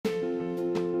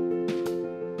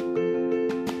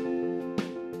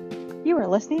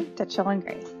listening to Chill and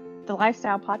Grace, the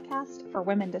lifestyle podcast for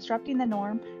women disrupting the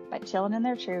norm by chilling in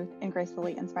their truth and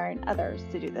gracefully inspiring others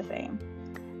to do the same.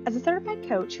 As a certified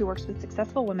coach who works with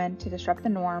successful women to disrupt the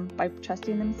norm by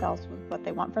trusting themselves with what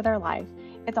they want for their life,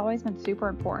 it's always been super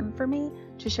important for me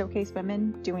to showcase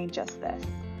women doing just this.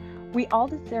 We all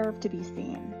deserve to be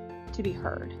seen, to be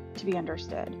heard, to be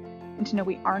understood, and to know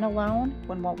we aren't alone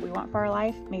when what we want for our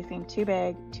life may seem too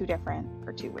big, too different,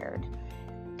 or too weird.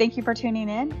 Thank you for tuning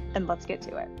in, and let's get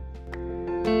to it.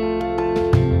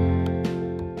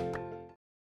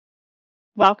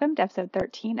 Welcome to episode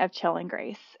 13 of Chill and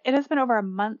Grace. It has been over a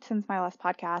month since my last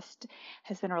podcast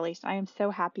has been released. I am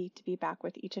so happy to be back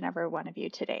with each and every one of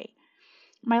you today.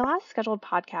 My last scheduled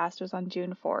podcast was on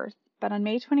June 4th, but on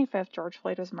May 25th, George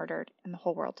Floyd was murdered and the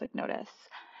whole world took notice.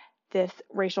 This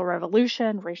racial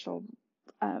revolution, racial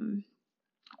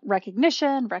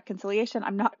recognition, reconciliation,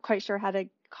 I'm not quite sure how to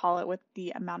call it with the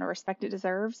amount of respect it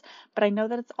deserves, but I know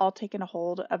that it's all taken a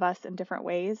hold of us in different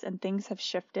ways and things have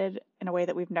shifted in a way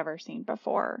that we've never seen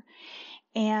before.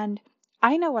 And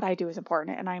I know what I do is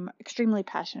important and I'm extremely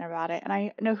passionate about it and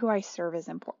I know who I serve is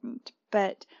important,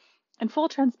 but in full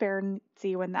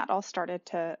transparency, when that all started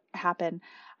to happen,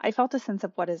 I felt a sense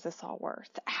of what is this all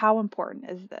worth? How important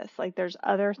is this? Like there's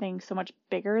other things so much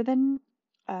bigger than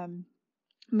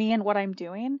me and what I'm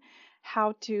doing.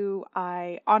 How do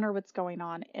I honor what's going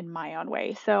on in my own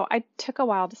way? So I took a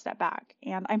while to step back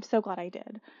and I'm so glad I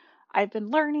did. I've been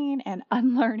learning and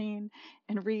unlearning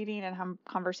and reading and having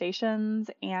conversations,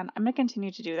 and I'm going to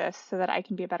continue to do this so that I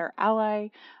can be a better ally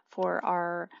for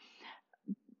our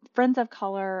friends of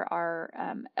color, our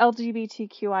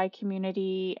LGBTQI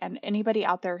community, and anybody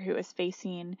out there who is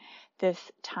facing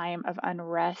this time of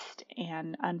unrest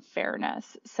and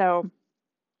unfairness. So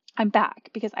I'm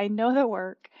back because I know the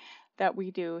work that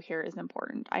we do here is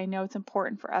important. I know it's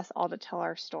important for us all to tell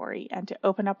our story and to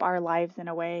open up our lives in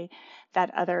a way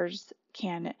that others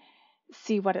can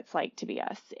see what it's like to be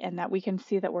us and that we can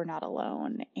see that we're not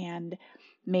alone. And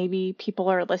maybe people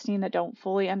are listening that don't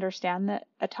fully understand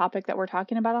a topic that we're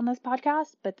talking about on this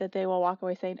podcast, but that they will walk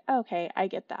away saying, okay, I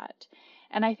get that.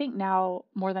 And I think now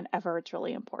more than ever, it's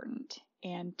really important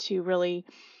and to really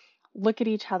look at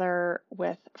each other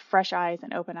with fresh eyes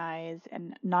and open eyes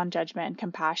and non-judgment and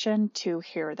compassion to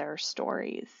hear their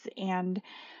stories. And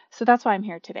so that's why I'm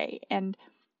here today. And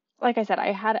like I said,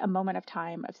 I had a moment of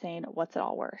time of saying, what's it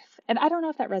all worth? And I don't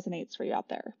know if that resonates for you out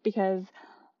there because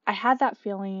I had that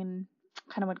feeling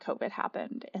kind of when COVID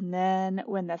happened. And then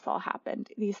when this all happened,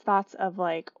 these thoughts of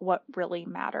like, what really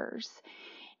matters.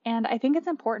 And I think it's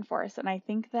important for us. And I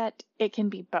think that it can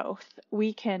be both.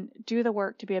 We can do the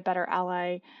work to be a better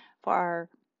ally for our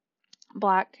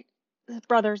Black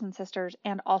brothers and sisters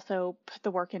and also put the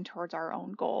work in towards our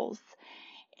own goals.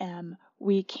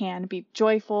 We can be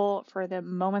joyful for the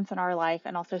moments in our life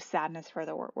and also sadness for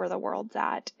where the world's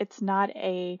at. It's not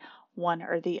a one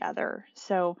or the other.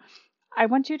 So I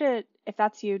want you to, if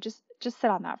that's you, just sit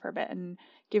on that for a bit and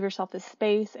give yourself the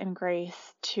space and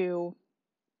grace to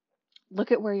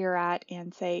look at where you're at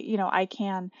and say, I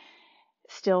can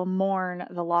still mourn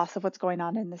the loss of what's going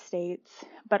on in the States,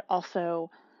 but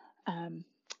also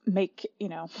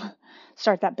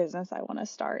start that business I want to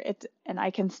start. And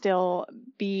I can still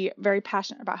be very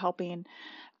passionate about helping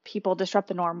people disrupt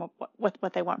the norm with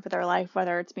what they want for their life,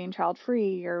 whether it's being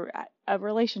child-free or a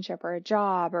relationship or a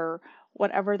job or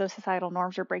whatever those societal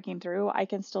norms are breaking through. I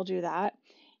can still do that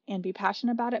and be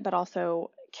passionate about it, but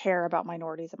also care about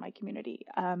minorities in my community.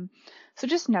 So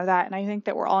just know that. And I think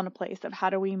that we're all in a place of how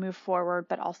do we move forward,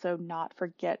 but also not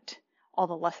forget all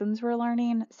the lessons we're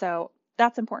learning. So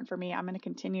that's important for me. I'm going to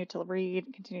continue to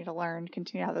read, continue to learn,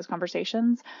 continue to have those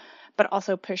conversations, but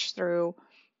also push through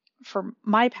for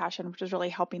my passion, which is really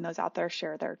helping those out there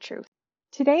share their truth.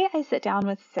 Today, I sit down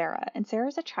with Sarah, and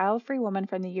Sarah's a child-free woman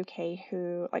from the UK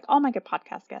who, like all my good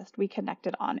podcast guests, we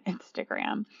connected on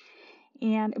Instagram.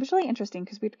 And it was really interesting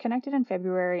because we'd connected in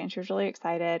February and she was really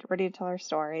excited, ready to tell her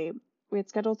story. We had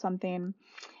scheduled something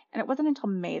and it wasn't until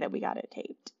May that we got it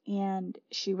taped. And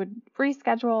she would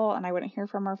reschedule and I wouldn't hear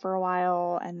from her for a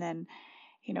while. And then,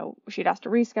 she'd ask to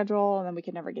reschedule and then we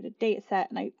could never get a date set.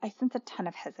 And I sense a ton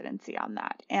of hesitancy on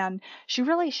that. And she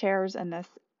really shares in this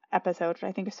episode, which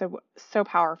I think is so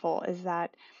powerful, is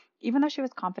that even though she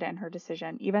was confident in her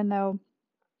decision, even though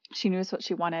she knew what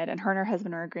she wanted and her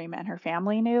husband were in agreement and her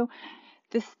family knew,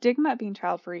 the stigma of being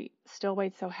child-free still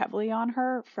weighed so heavily on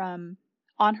her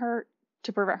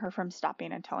to prevent her from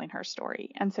stopping and telling her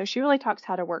story. And so she really talks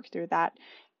how to working through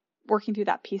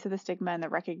that piece of the stigma and the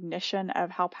recognition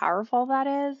of how powerful that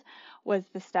is was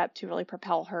the step to really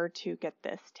propel her to get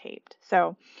this taped.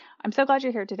 So I'm so glad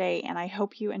you're here today and I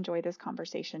hope you enjoy this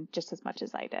conversation just as much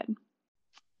as I did.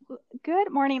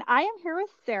 Good morning. I am here with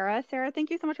Sarah. Sarah,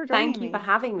 thank you so much for joining Thank you for me.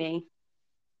 having me.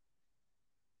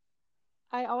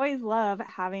 I always love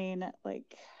having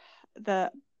like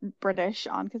the British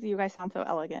on because you guys sound so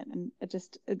elegant and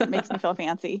it makes me feel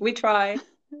fancy. We try.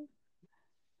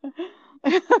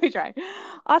 We try.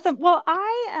 Awesome. Well,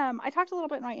 I talked a little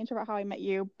bit in my intro about how I met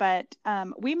you, but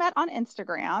we met on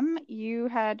Instagram. You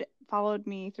had followed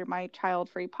me through my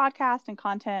child-free podcast and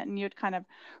content, and you had kind of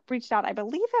reached out, I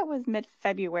believe it was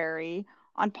mid-February,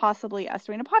 on possibly us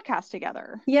doing a podcast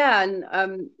together. Yeah,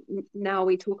 and now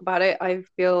we talk about it, I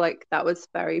feel like that was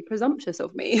very presumptuous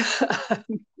of me.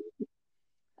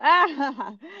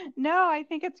 Ah, no, I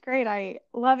think it's great. I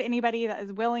love anybody that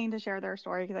is willing to share their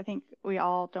story because I think we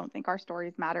all don't think our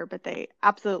stories matter, but they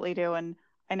absolutely do. And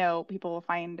I know people will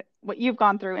find what you've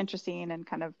gone through interesting and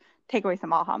kind of take away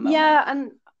some aha Yeah, moments.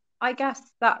 and I guess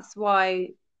that's why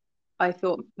I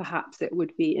thought perhaps it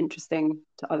would be interesting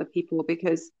to other people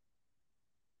because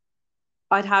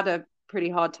I'd had a pretty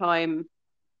hard time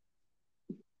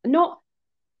not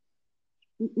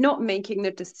not making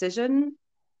the decision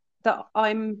that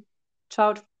I'm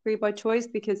child free by choice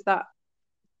because that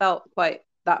felt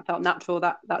natural.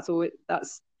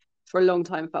 That's for a long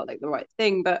time felt like the right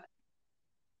thing, but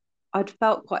I'd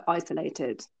felt quite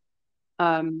isolated.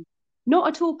 Um, Not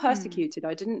at all Hmm. persecuted.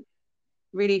 I didn't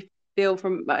really feel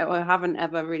from I haven't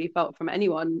ever really felt from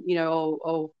anyone,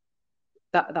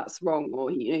 that's wrong,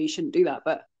 or you shouldn't do that.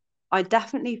 But I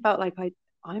definitely felt like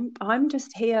I'm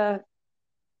just here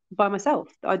by myself.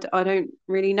 I don't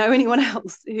really know anyone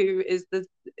else who is the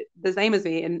same as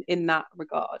me in that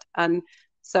regard. And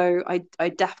so I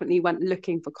definitely went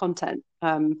looking for content.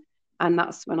 And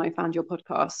that's when I found your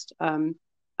podcast.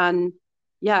 And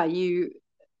yeah, you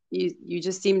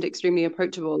just seemed extremely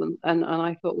approachable, and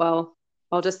I thought, well,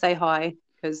 I'll just say hi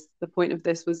because the point of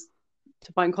this was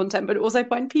to find content, but also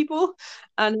find people.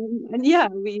 And yeah,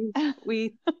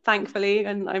 we thankfully,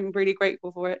 and I'm really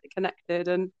grateful for it, connected.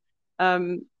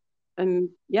 Um and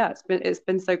yeah, it's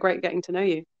been so great getting to know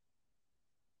you.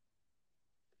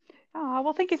 Oh,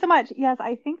 well, thank you so much. Yes,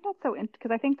 I think that's so because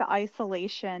I think the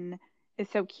isolation is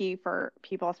so key for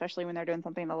people, especially when they're doing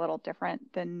something a little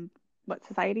different than what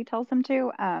society tells them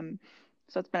to.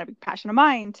 So it's been a big passion of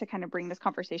mine to kind of bring this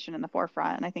conversation in the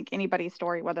forefront. And I think anybody's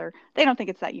story, whether they don't think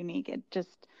it's that unique, it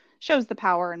just shows the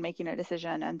power in making a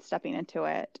decision and stepping into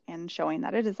it and showing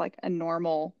that it is like a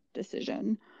normal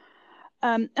decision.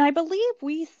 And I believe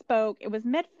we spoke, it was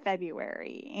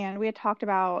mid-February, and we had talked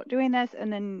about doing this,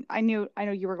 and then I know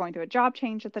you were going through a job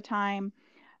change at the time.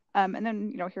 And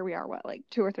then, here we are, what, like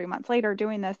 2 or 3 months later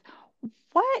doing this.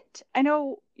 I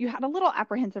know you had a little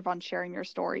apprehensive on sharing your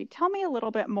story. Tell me a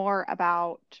little bit more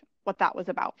about what that was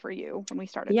about for you when we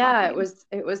started Yeah, talking.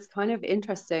 it was kind of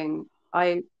interesting.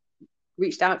 I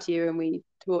reached out to you and we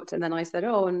talked, and then I said,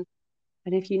 oh, and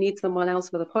if you need someone else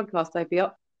for the podcast, I'd be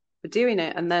up for doing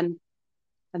it. And then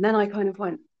I kind of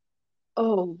went,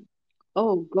 oh,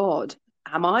 oh God,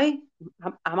 am I?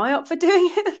 Am I up for doing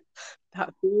it?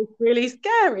 That feels really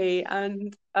scary.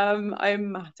 And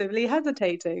I'm massively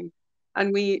hesitating.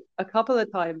 And we a couple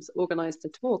of times organized a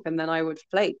talk, and then I would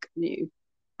flake you.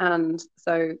 And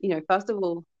so, first of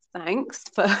all, thanks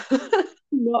for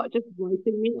not just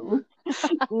writing me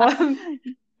off.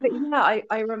 But yeah,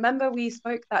 I remember we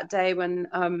spoke that day when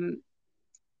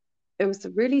it was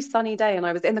a really sunny day and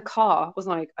I was in the car,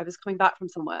 wasn't I? I was coming back from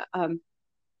somewhere. And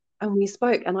we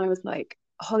spoke and I was like,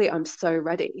 Holly, I'm so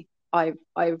ready. I've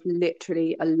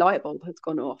literally a light bulb has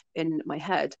gone off in my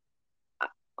head.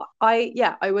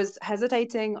 I was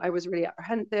hesitating, I was really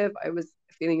apprehensive, I was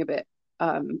feeling a bit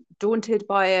daunted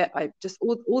by it. I just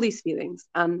all these feelings,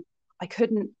 and I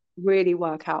couldn't really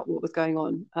work out what was going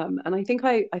on. And I think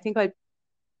I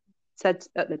said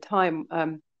at the time,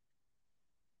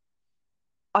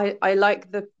 I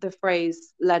like the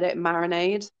phrase let it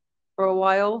marinate for a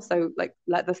while. So like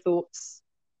let the thoughts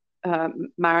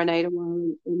marinate a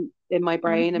while in my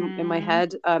brain and in my Hmm.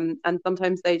 head. And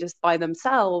sometimes they just by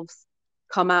themselves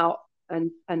come out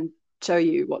and show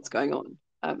you what's going on.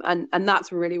 And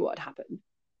that's really what happened.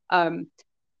 Um,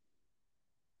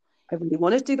 I really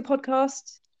wanted to do the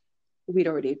podcast. We'd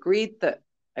already agreed that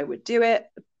I would do it.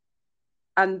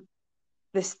 And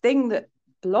this thing that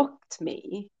blocked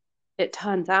me, it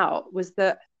turns out, was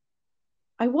that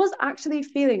I was actually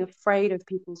feeling afraid of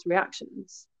people's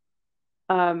reactions.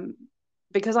 Um,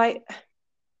 because I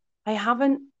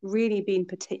haven't really been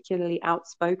particularly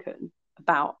outspoken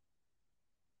about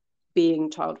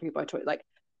being child free by choice. Like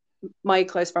my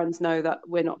close friends know that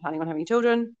we're not planning on having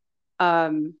children.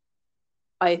 Um,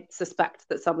 I suspect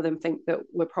that some of them think that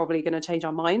we're probably going to change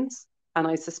our minds, and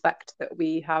I suspect that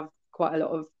we have quite a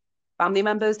lot of family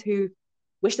members who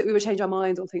wish that we would change our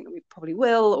minds or think that we probably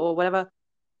will or whatever.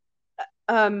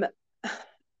 And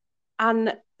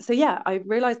so yeah, I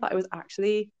realized that I was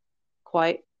actually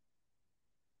quite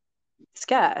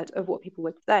scared of what people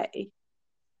would say.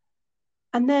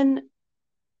 And then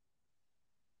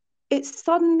it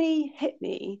suddenly hit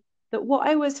me that what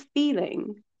I was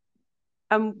feeling,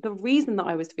 and the reason that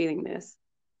I was feeling this,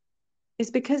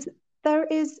 is because there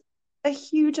is a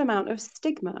huge amount of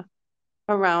stigma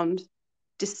around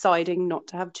deciding not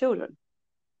to have children.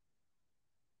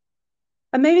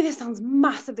 And maybe this sounds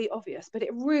massively obvious, but it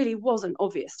really wasn't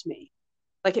obvious to me.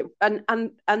 Like it,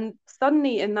 and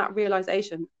suddenly in that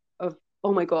realization of,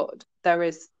 oh my God, there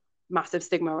is massive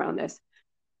stigma around this.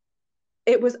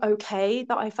 It was okay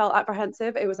that I felt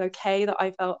apprehensive. It was okay that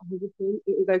I felt hesitant.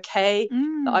 It was okay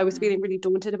that I was feeling really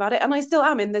daunted about it. And I still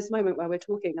am in this moment where we're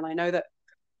talking. And I know that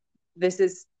this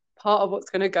is part of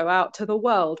what's going to go out to the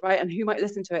world, right? And who might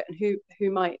listen to it and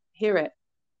who might hear it.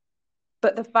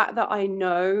 But the fact that I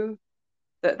know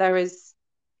that there is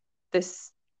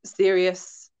this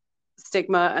serious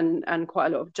stigma and quite a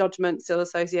lot of judgment still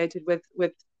associated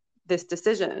with this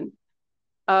decision,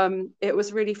 it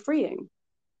was really freeing,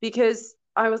 because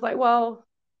I was like, well,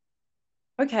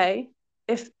 okay,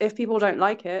 if people don't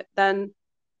like it, then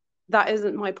that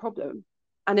isn't my problem.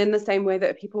 And in the same way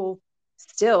that people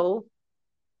still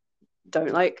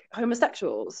don't like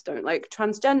homosexuals, don't like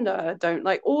transgender, don't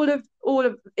like all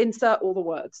of insert all the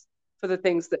words for the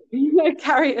things that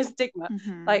carry a stigma.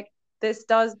 Like this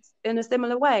does in a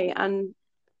similar way. And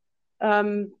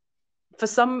for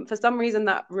some reason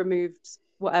that removed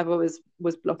whatever was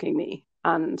blocking me.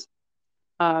 And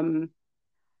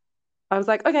I was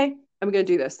like, okay, I'm gonna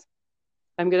do this.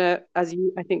 I'm gonna, as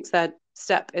you I think said,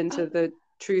 step into the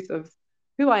truth of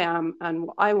who I am and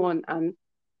what I want, and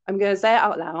I'm going to say it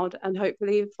out loud, and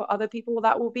hopefully for other people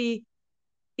that will be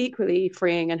equally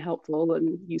freeing and helpful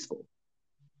and useful.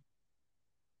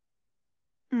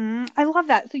 I love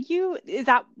that. So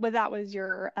that was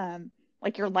your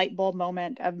like your light bulb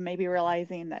moment of maybe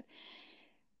realizing that,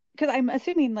 because I'm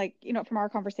assuming, like, from our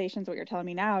conversations, what you're telling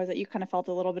me now is that you kind of felt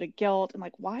a little bit of guilt and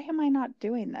like, why am I not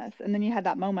doing this? And then you had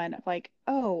that moment of like,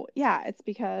 oh yeah, it's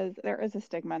because there is a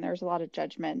stigma and there's a lot of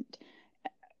judgment,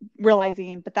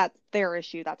 realizing, but that's their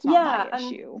issue, that's not my Yeah, and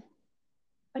issue.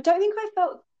 I don't think I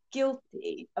felt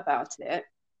guilty about it.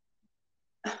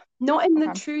 Not in the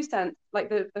Okay. true sense, like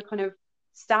the kind of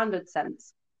standard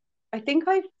sense. I think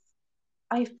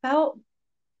I felt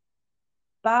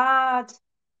bad.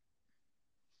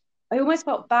 I almost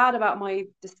felt bad about my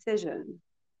decision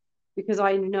because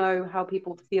I know how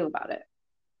people feel about it.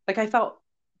 Like I felt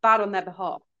bad on their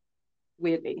behalf,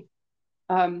 weirdly.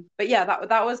 But yeah,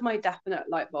 that was my definite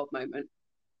light bulb moment.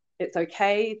 It's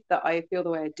okay that I feel the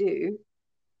way I do,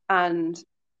 and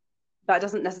that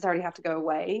doesn't necessarily have to go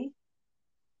away.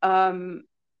 But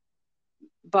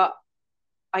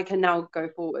I can now go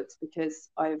forwards because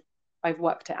I've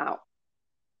worked it out.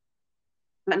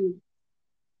 And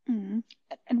Mm.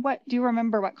 And what do you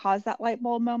remember what caused that light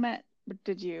bulb moment?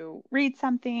 Did you read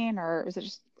something, or was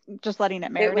it just letting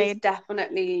it it was marinate?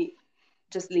 definitely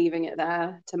just leaving it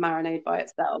there to marinate by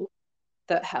itself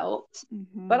that helped.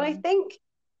 But Mm-hmm.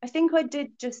 I think I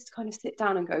did just kind of sit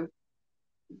down and go,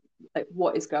 like,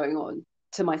 what is going on,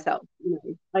 to myself.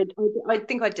 I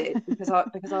think I did, because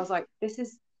I was like, this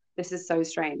is so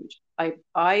strange.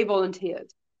 I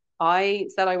volunteered. I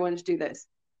said I wanted to do this.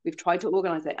 We've tried to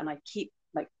organize it, and I keep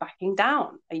like backing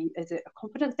down. Is it a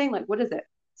confidence thing? Like, what is it?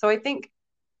 So I think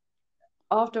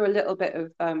after a little bit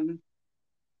of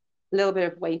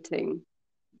waiting,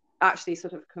 actually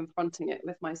sort of confronting it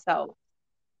with myself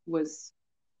was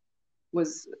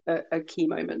a key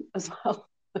moment as well.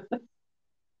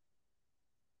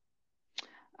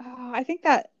 Oh, I think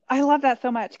that I love that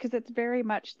so much because it's very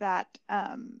much that,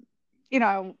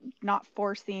 not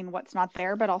forcing what's not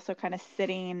there, but also kind of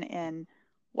sitting in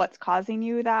what's causing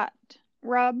you that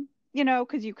rub,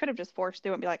 because you could have just forced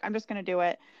through it and be like, I'm just going to do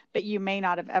it, but you may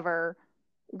not have ever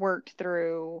worked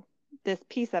through this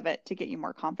piece of it to get you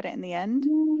more confident in the end.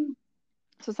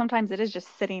 So sometimes it is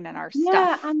just sitting in our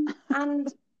Yeah, stuff.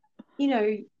 and you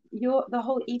know, your the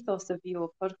whole ethos of your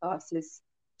podcast is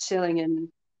chilling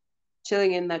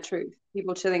in their truth.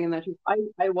 People chilling in their truth.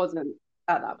 I wasn't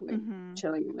at that point Mm-hmm.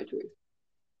 chilling in my truth.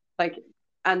 Like,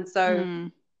 and so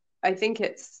Mm. I think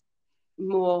it's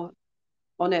more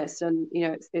honest, and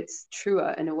it's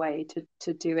truer in a way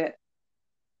to do it,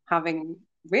 having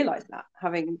realized that,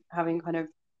 having kind of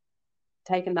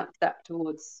taken that step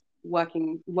towards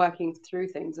working through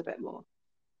things a bit more.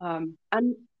 And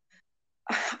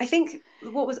I think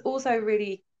what was also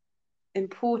really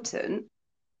important,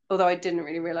 although I didn't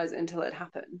really realize it until it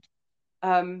happened,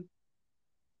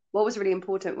 what was really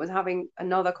important was having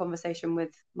another conversation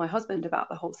with my husband about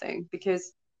the whole thing,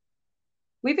 because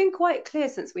we've been quite clear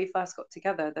since we first got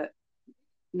together that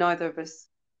neither of us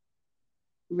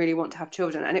really want to have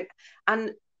children.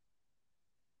 And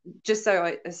just so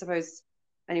I suppose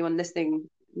anyone listening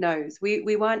knows,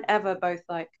 we weren't ever both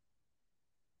like,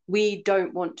 we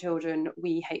don't want children,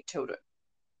 we hate children.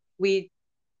 We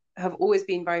have always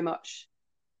been very much,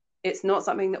 it's not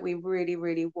something that we really,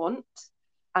 really want,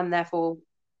 and therefore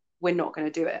we're not going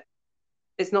to do it.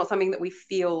 It's not something that we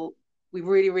feel we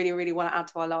really, really, really want to add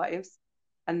to our lives,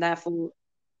 and therefore,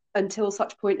 until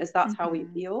such point as that's how we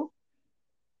feel,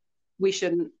 we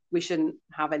shouldn't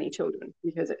have any children,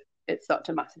 because it's such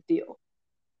a massive deal.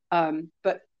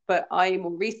 But I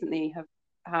more recently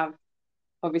have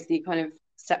obviously kind of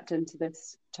stepped into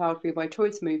this child free by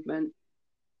choice movement,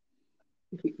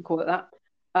 if you can call it that,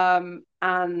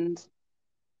 and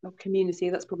community,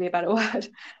 that's probably a better word,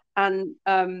 and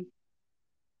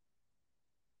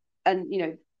you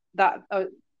know,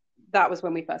 that was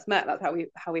when we first met. That's how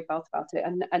we felt about it.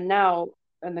 And now,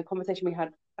 and the conversation we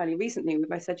had fairly recently,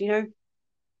 I said, you know,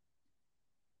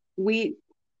 we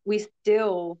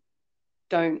still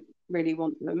don't really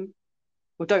want them,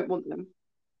 or don't want them,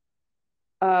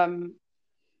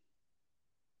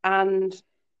 and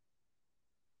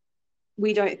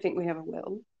we don't think we ever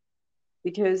will,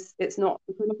 because it's not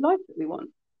the kind of life that we want.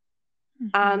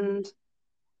 And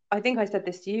I think I said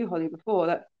this to you, Holly, before,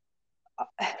 that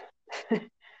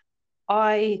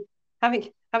I,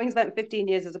 having spent 15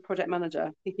 years as a project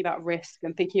manager, thinking about risk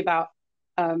and thinking about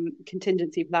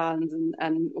contingency plans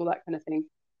and all that kind of thing,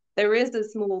 there is a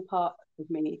small part of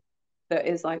me that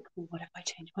is like, well, what if I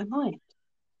change my mind?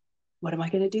 What am I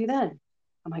going to do then?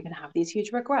 Am I going to have these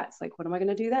huge regrets? Like, what am I going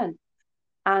to do then?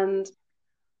 And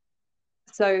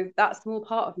so that small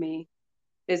part of me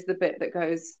is the bit that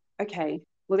goes, okay,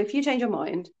 well, if you change your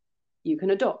mind, you can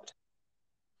adopt.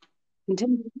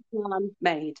 Contingency plan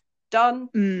made, done,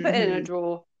 put it in a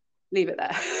drawer, leave it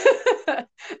there.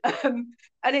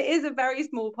 And it is a very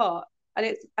small part,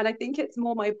 and I think it's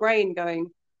more my brain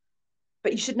going,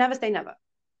 but you should never say never,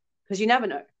 because you never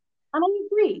know. And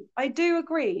I do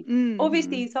agree.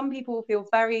 Obviously, some people feel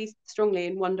very strongly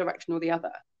in one direction or the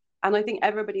other, and I think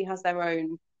everybody has their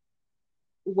own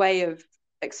way of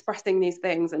expressing these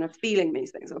things and of feeling these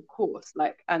things, of course.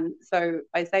 Like, and so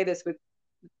I say this with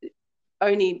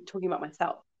only talking about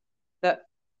myself, that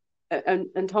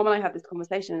and Tom and I had this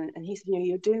conversation, and he said, you know,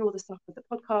 you're doing all this stuff with the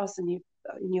podcast, and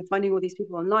you're finding all these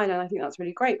people online, and I think that's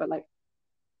really great, but like,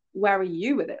 where are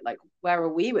you with it? Like, where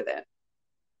are we with it?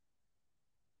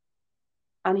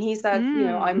 And he said, you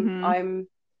know,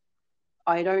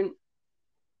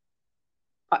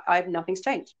 nothing's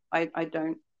changed. I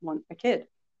don't want a kid.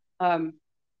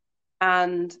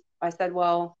 And I said,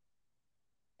 well,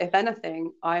 if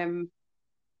anything, I'm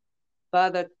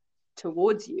further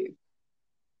towards you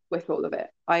with all of it.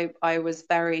 I was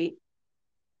very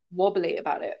wobbly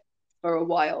about it for a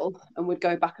while, and would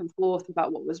go back and forth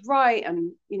about what was right,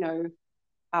 and, you know,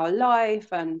 our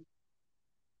life, and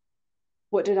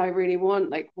what did I really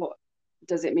want? Like, what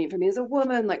does it mean for me as a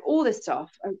woman? Like, all this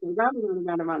stuff, and round and round and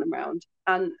round and round and round.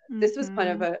 And this was kind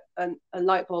of a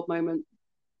light bulb moment.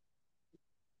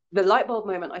 The light bulb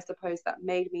moment, I suppose, that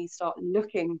made me start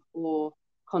looking for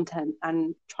content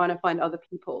and trying to find other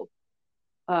people.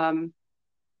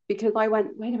 Because I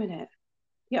went, wait a minute,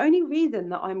 the only reason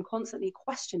that I'm constantly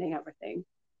questioning everything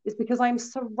is because I'm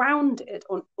surrounded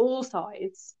on all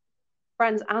sides,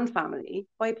 friends and family,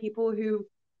 by people who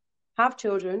have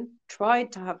children,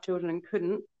 tried to have children and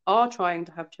couldn't, are trying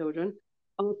to have children,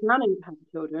 are planning to have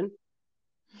children,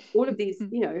 all of these,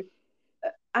 you know,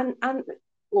 and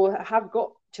or have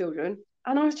got children.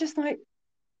 And I was just like,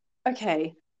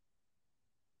 okay,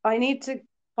 I need to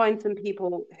find some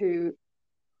people who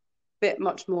fit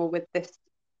much more with this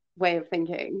way of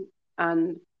thinking.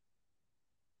 And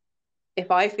if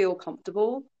I feel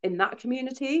comfortable in that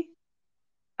community,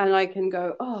 and I can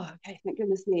go, oh, okay, thank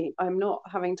goodness me, I'm not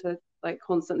having to like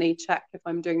constantly check if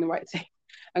I'm doing the right thing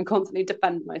and constantly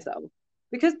defend myself.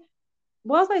 Because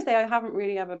whilst I say I haven't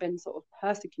really ever been sort of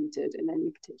persecuted in any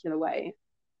particular way,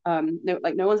 no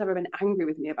one's ever been angry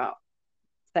with me about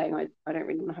saying I don't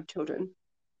really want to have children.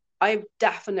 I've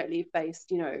definitely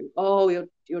faced, you know, oh,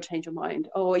 you'll change your mind.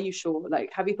 Oh, are you sure?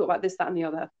 Like, have you thought about this, that, and the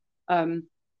other?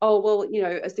 Oh, well, you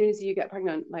know, as soon as you get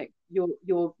pregnant, like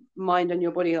your mind and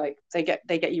your body, like they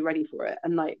get you ready for it,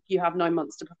 and like you have 9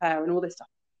 months to prepare and all this stuff.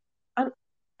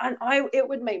 And it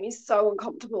would make me so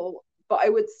uncomfortable, but I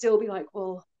would still be like,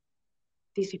 well,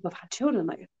 these people have had children.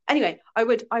 Like, anyway, I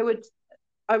would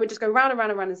just go round and round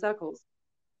and round in circles.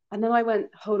 And then I went,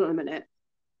 hold on a minute.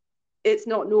 It's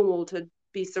not normal to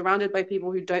be surrounded by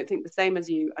people who don't think the same as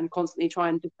you and constantly try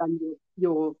and defend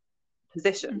your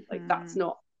position. Like, that's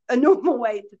not a normal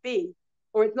way to be,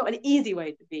 or it's not an easy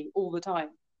way to be all the time.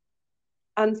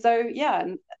 And so, yeah,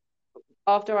 and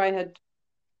after I had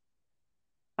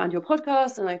found your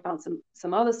podcast and I found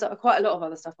some other stuff, quite a lot of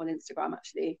other stuff on Instagram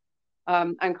actually,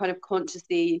 and kind of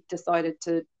consciously decided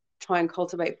to try and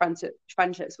cultivate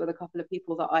friendships with a couple of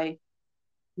people that I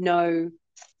know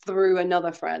through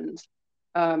another friend,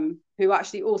 who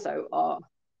actually also are,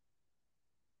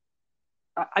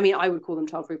 I mean, I would call them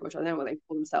child-free, which I don't know what they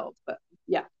call themselves, but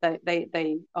yeah,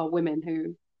 they are women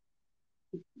who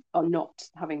are not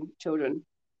having children.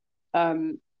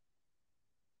 And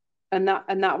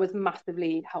that was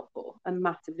massively helpful and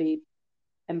massively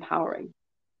empowering.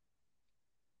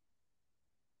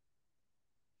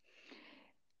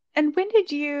 And when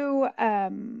did you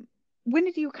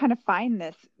kind of find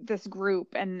this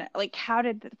group, and like how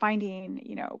did finding,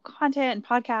 content and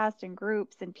podcasts and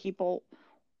groups and people,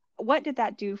 what did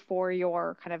that do for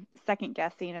your kind of second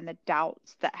guessing and the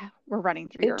doubts that were running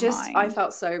through your mind? I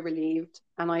felt so relieved,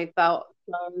 and I felt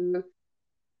so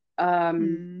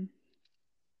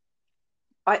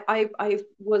I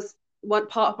was, one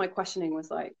part of my questioning was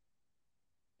like,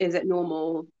 is it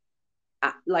normal?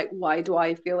 Like, why do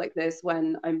I feel like this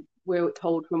when we're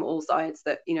told from all sides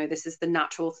that, this is the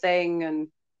natural thing and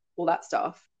all that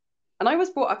stuff. And I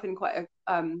was brought up in quite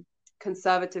a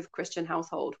conservative Christian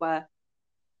household where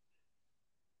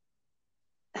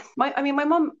my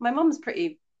mom's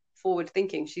pretty forward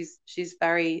thinking. She's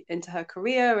very into her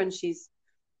career and she's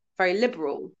very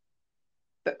liberal.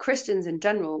 But Christians in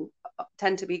general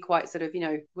tend to be quite sort of,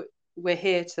 we're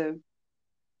here to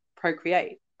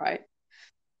procreate, right?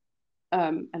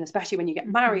 And especially when you get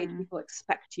married, people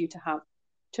expect you to have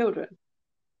children.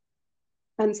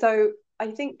 And so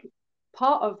I think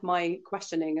part of my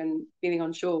questioning and feeling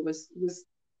unsure was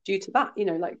due to that.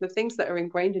 Like, the things that are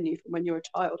ingrained in you from when you're a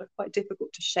child are quite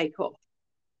difficult to shake off.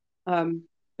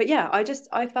 But yeah,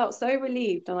 I felt so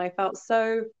relieved, and I felt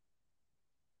so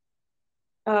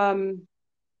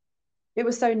it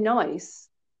was so nice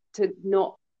to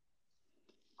not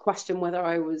question whether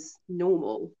I was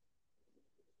normal,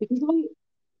 because I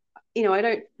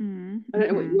don't know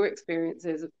what your experience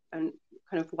is and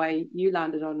kind of why you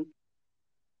landed on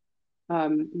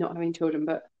not having children,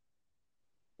 but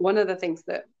one of the things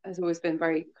that has always been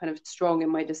very kind of strong in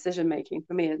my decision making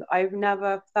for me is I've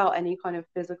never felt any kind of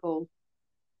physical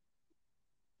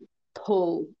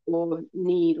pull or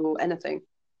need or anything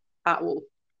at all.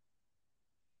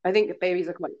 I think babies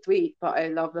are quite sweet, but I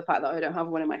love the fact that I don't have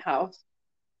one in my house.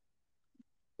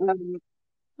 Well,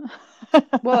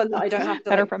 I don't have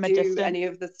to do any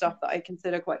of the stuff that I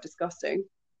consider quite disgusting.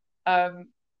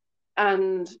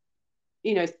 And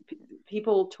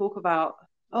people talk about,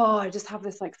 oh, I just have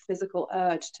this like physical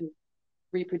urge to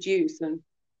reproduce, and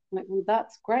I'm like, well,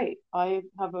 that's great. I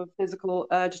have a physical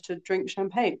urge to drink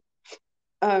champagne.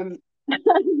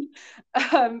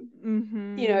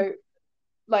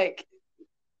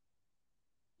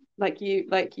 Like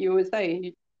you always say,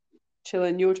 you chill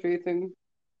in your truth and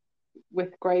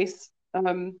with grace,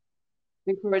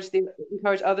 encourage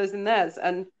others in theirs,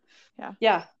 and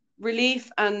yeah, relief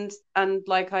and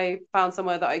like I found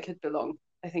somewhere that I could belong,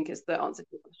 I think, is the answer to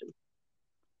your question.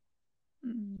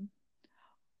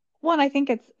 Well, and I think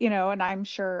it's, and I'm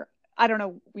sure, I don't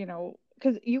know,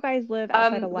 because you guys live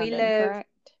outside of London, correct?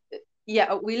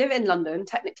 Yeah, we live in London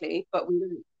technically, but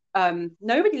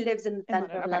nobody lives in the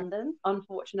center of London,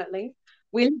 unfortunately.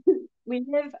 We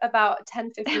live about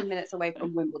 10-15 minutes away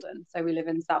from Wimbledon, so we live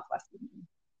in southwest London.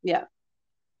 Yeah.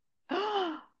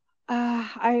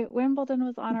 Wimbledon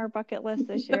was on our bucket list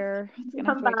this year. It's gonna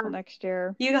have to wait till next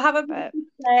year. You have a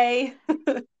play.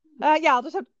 Yeah, I'll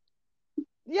just have.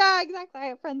 Yeah, exactly. I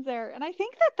have friends there, and I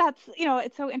think that's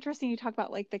it's so interesting. You talk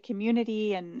about like the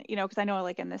community, and because I know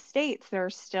like in the States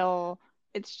there's still,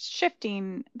 it's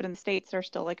shifting, but in the States there's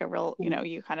still like a real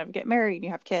you kind of get married and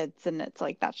you have kids, and it's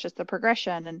like that's just the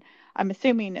progression. And I'm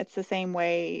assuming it's the same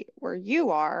way where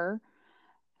you are.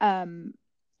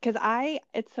 Because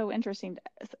it's so interesting.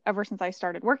 Ever since I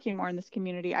started working more in this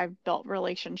community, I've built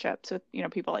relationships with,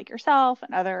 people like yourself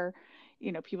and other,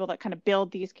 people that kind of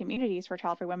build these communities for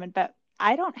child-free women. But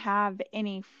I don't have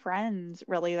any friends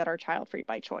really that are child-free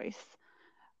by choice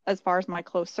as far as my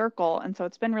close circle. And so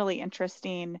it's been really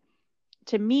interesting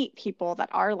to meet people that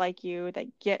are like you,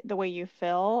 that get the way you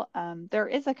feel. There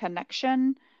is a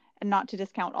connection, and not to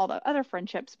discount all the other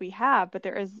friendships we have, but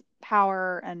there is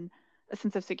power and a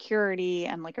sense of security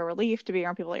and like a relief to be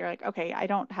around people that you're like, okay, I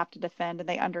don't have to defend, and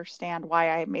they understand why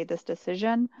I made this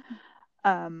decision.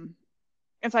 And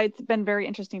so it's been very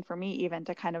interesting for me even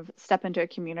to kind of step into a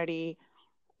community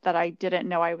that I didn't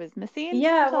know I was missing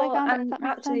Yeah, till I well, found it, if and that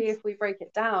makes actually, sense. if we break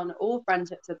it down, all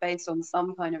friendships are based on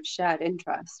some kind of shared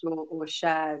interest or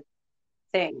shared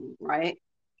thing, right?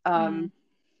 Mm.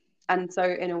 And so,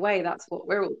 in a way, that's what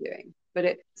we're all doing, but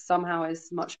it somehow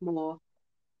is much more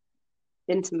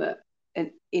intimate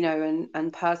and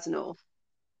and personal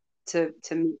to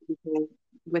meet people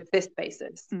with this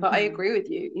basis. But I Mm-hmm. agree with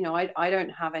you. I don't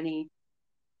have any.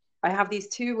 I have these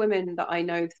two women that I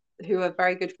know who are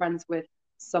very good friends with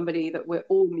somebody that we're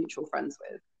all mutual friends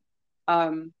with.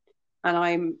 Um,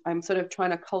 and I'm sort of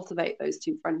trying to cultivate those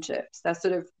two friendships. They're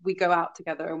sort of, we go out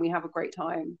together and we have a great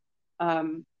time,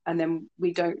 and then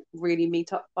we don't really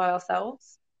meet up by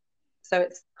ourselves. So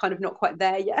it's kind of not quite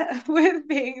there yet with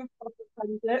being proper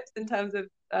friendships in terms of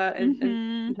Mm-hmm.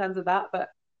 in terms of that. But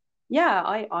yeah,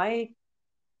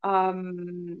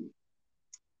 um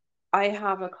I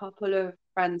have a couple of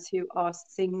friends who are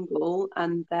single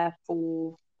and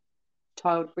therefore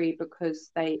child free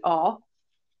because they are.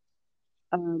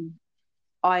 Um,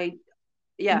 I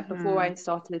yeah, before Mm-hmm. I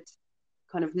started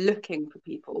kind of looking for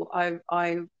people,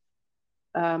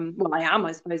 well, I am,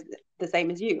 I suppose, the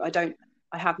same as you.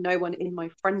 I have no one in my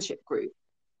friendship group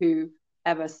who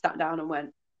ever sat down and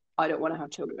went, I don't want to have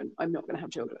children. I'm not going to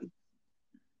have children.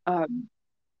 Um,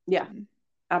 yeah,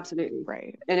 absolutely.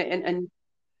 Right. And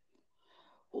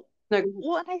no,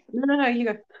 Well, and no, you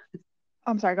go.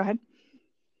 I'm sorry, go ahead.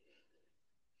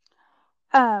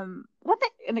 One thing,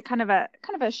 and a kind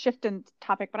of a shift in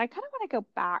topic, but I kind of want to go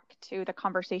back to the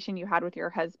conversation you had with your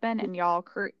husband and y'all,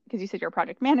 because you said you're a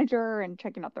project manager and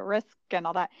checking out the risk and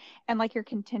all that, and like your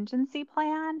contingency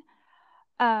plan.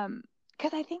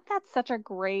 Because I think that's such a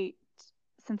great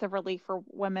sense of relief for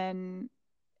women,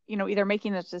 either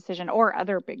making this decision or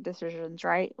other big decisions,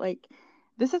 right? Like,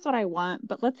 this is what I want,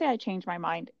 but let's say I change my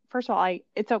mind. First of all,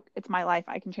 it's my life.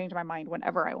 I can change my mind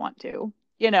whenever I want to.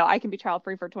 I can be child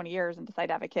free for 20 years and decide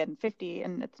to have a kid in 50,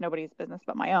 and it's nobody's business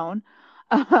but my own.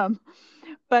 Um,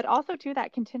 but also to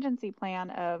that contingency plan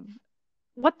of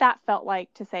what that felt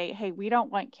like to say, hey, we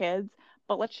don't want kids,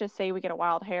 but let's just say we get a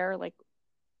wild hair. Like,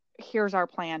 here's our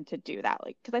plan to do that.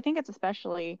 Like, because I think it's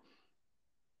especially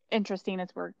interesting as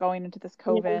we're going into this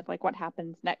Yeah. COVID, like what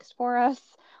happens next for us,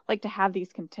 like to have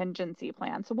these contingency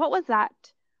plans. So what was that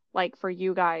like for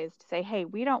you guys to say, hey,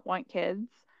 we don't want kids,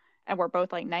 and we're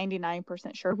both like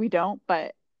 99% sure we don't,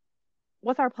 but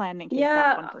what's our plan in case that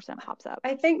Yeah, 1% pops up?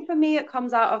 I think for me it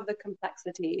comes out of the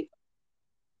complexity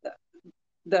that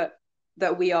that,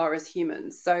 that we are as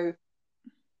humans. So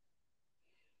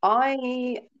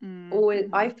I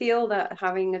I Mm-hmm. feel that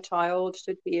having a child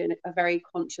should be a very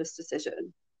conscious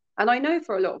decision. And I know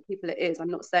for a lot of people it is. I'm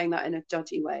not saying that in a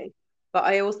judgy way, but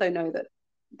I also know that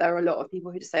there are a lot of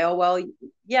people who just say, "Oh, well,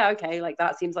 yeah, okay, like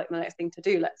that seems like the next thing to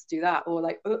do. Let's do that." Or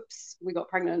like, "Oops, we got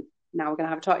pregnant. Now we're gonna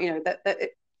have a child."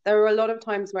 There are a lot of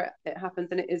times where it happens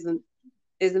and it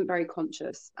isn't very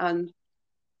conscious. And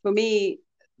for me,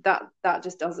 that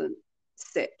just doesn't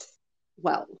sit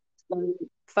well. So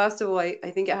first of all, I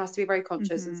think it has to be very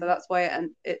conscious, and so Mm-hmm. that's why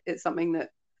it's something that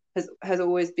has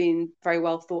always been very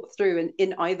well thought through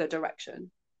in either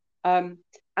direction. Um,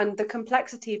 and the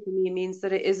complexity for me means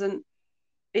that it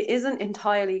isn't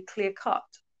entirely clear cut.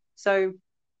 So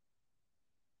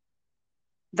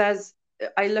there's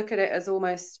I look at it as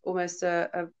almost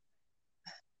a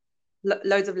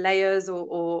loads of layers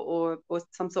or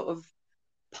some sort of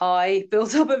pie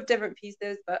built up of different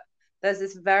pieces, but there's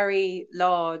this very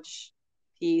large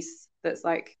piece that's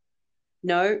like,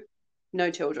 no, no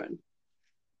children.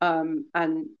 And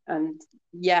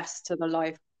yes to the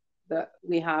life that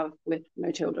we have with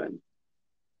no children.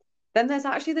 Then there's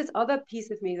actually this other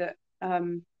piece of me that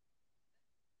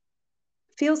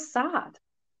feels sad.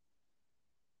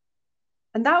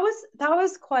 And that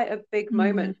was quite a big Mm-hmm.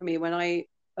 moment for me when I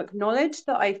acknowledged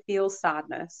that I feel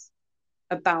sadness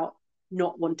about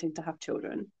not wanting to have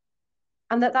children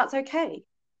and that's okay.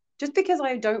 Just because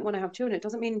I don't want to have children, it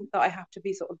doesn't mean that I have to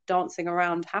be sort of dancing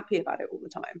around happy about it all the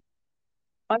time.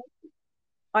 I,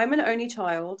 I'm an only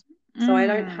child, so I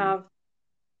don't Mm. have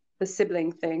the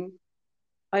sibling thing.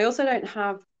 I also don't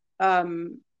have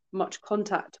much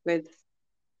contact with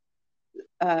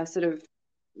sort of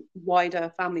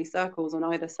wider family circles on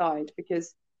either side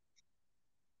because,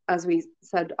 as we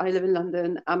said, I live in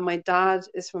London and my dad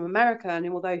is from America. And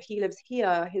although he lives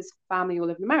here, his family all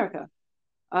live in America.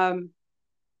 Um,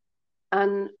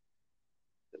 and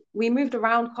we moved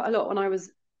around quite a lot when I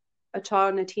was a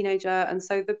child and a teenager. And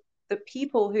so the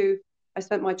people who I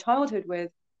spent my childhood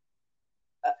with,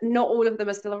 not all of them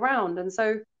are still around. And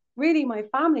so really my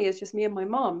family is just me and my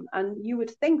mom. And you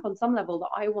would think on some level that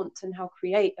I want to now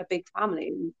create a big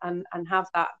family and have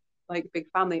that like big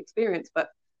family experience. But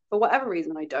for whatever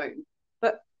reason I don't.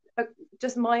 But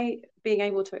just my being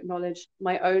able to acknowledge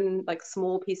my own like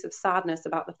small piece of sadness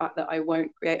about the fact that I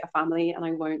won't create a family and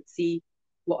I won't see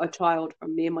what a child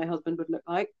from me and my husband would look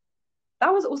like,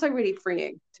 that was also really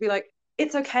freeing to be like,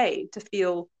 it's okay to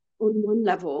feel on one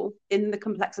level in the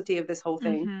complexity of this whole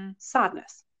thing,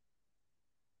 sadness.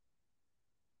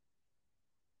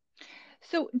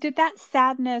 So did that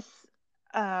sadness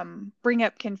bring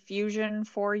up confusion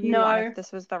for you on if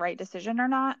this was the right decision or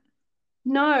not?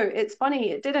 No, it's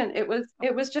funny, it didn't. It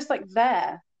was just like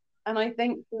there. And I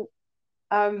think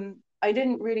I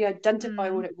didn't really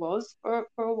identify what it was for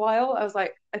a while. I was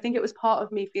like, I think it was part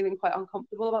of me feeling quite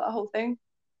uncomfortable about the whole thing,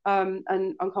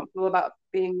 and uncomfortable about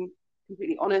being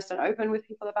completely honest and open with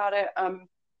people about it,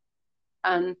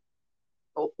 and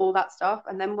all that stuff.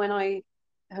 And then when I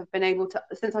have been able to,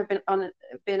 since I've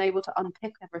been able to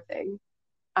unpick everything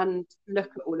and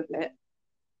look at all of it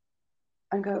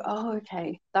and go, oh,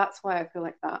 okay, that's why I feel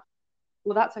like that.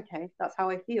 Well, that's okay. That's how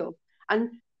I feel.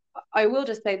 And I will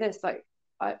just say this, like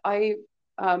I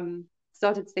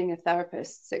started seeing a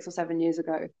therapist 6 or 7 years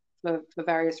ago for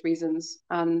various reasons.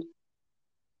 And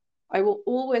I will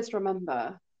always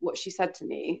remember what she said to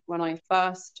me when I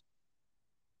first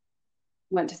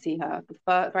went to see her,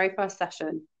 the very first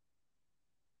session,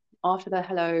 after the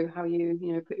hello, how are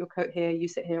you, put your coat here, you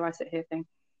sit here, I sit here thing.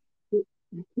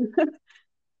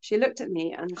 She looked at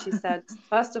me and she said,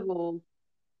 first of all,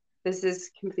 this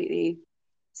is completely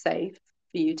safe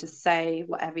for you to say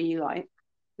whatever you like.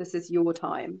 This is your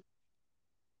time.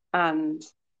 And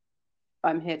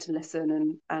I'm here to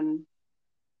listen, and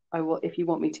I will, if you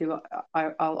want me to,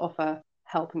 I'll offer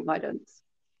help and guidance.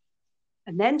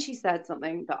 And then she said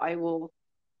something that I will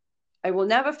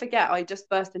never forget. I just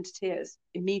burst into tears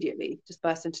immediately, just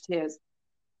burst into tears.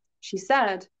 She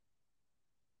said,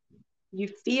 you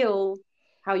feel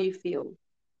how you feel.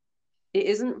 It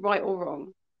isn't right or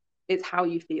wrong. It's how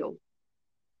you feel.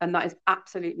 And that is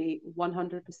absolutely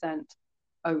 100%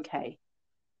 okay.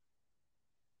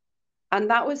 And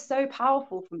that was so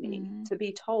powerful for me to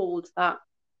be told that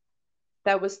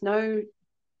there was no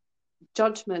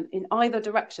judgment in either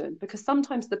direction, because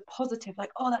sometimes the positive,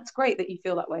 like, oh, that's great that you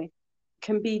feel that way,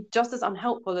 can be just as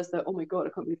unhelpful as the, oh my God, I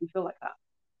can't believe you feel like that.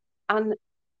 And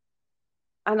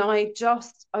I've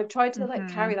tried to like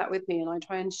carry that with me, and I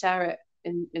try and share it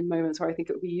in moments where I think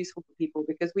it would be useful for people,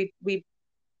 because we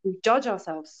judge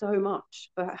ourselves so much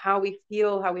for how we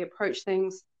feel, how we approach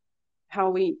things,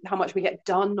 how much we get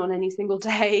done on any single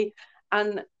day.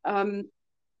 And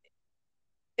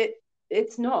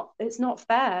it's not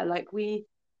fair. Like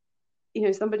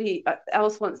somebody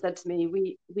else once said to me,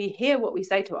 we hear what we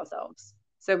say to ourselves,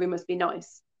 so we must be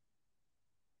nice.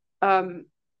 And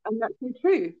that's so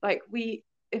true. Like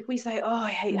if we say, oh,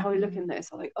 I hate how I look in this,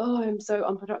 or like, oh, I'm so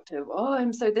unproductive, oh,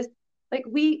 I'm so this, like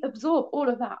we absorb all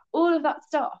of that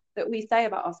stuff that we say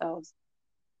about ourselves.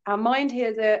 Our mind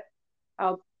hears it,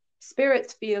 our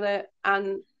spirits feel it,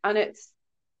 and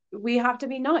we have to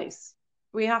be nice.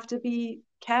 We have to be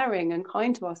caring and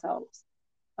kind to ourselves.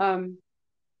 And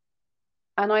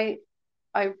I've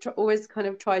always kind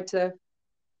of tried to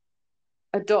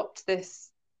adopt this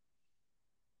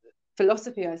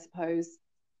philosophy, I suppose,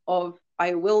 of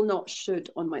I will not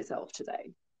should on myself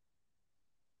today,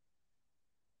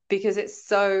 because it's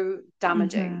so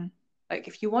damaging. Like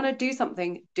if you want to do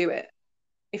something, do it.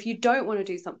 If you don't want to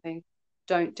do something,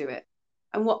 don't do it.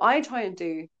 And what I try and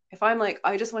do, if I'm like,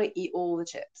 I just want to eat all the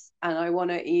chips and I want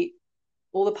to eat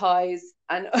all the pies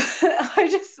and I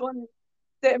just want to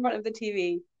sit in front of the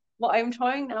TV, what I'm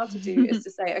trying now to do is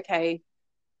to say, okay,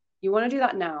 you want to do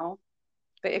that now,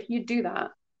 but if you do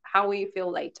that, how will you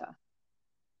feel later?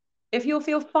 If you'll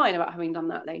feel fine about having done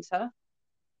that later,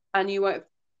 and you won't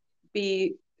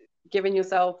be giving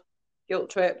yourself guilt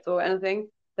trips or anything,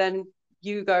 then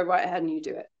you go right ahead and you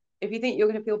do it. If you think you're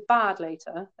going to feel bad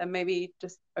later, then maybe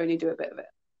just only do a bit of it.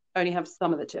 Only have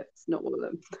some of the chips, not all of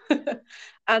them.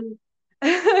 And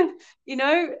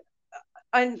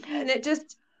and it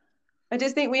just, I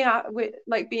just think we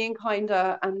like being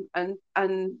kinder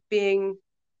and being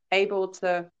able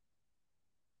to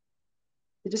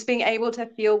just being able to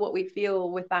feel what we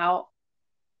feel without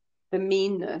the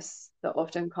meanness that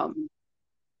often comes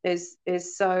is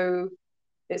so,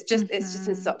 it's just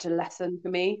is such a lesson for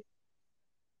me.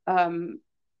 And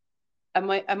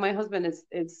my husband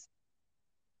is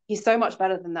he's so much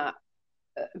better than that,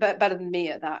 better than me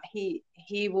at that. He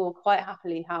will quite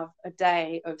happily have a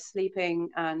day of sleeping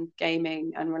and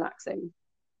gaming and relaxing,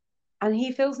 and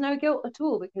he feels no guilt at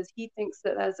all, because he thinks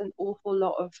that there's an awful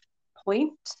lot of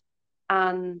point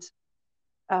and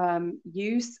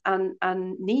use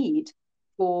and need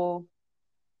for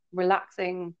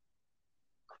relaxing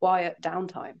quiet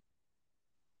downtime.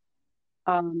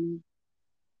 And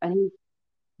he,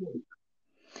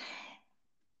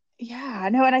 Yeah,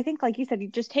 no, and I think like you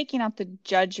said, just taking out the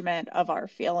judgment of our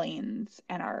feelings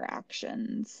and our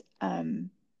actions. And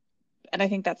I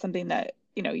think that's something that,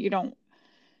 you don't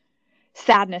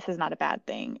sadness is not a bad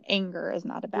thing. Anger is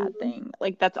not a bad Mhm. thing.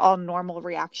 Like that's all normal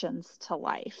reactions to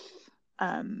life.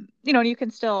 And you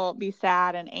can still be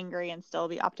sad and angry and still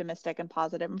be optimistic and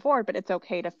positive and forward, but it's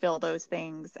okay to feel those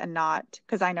things and not,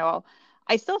 because I know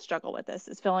I still struggle with this,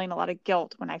 is feeling a lot of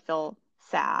guilt when I feel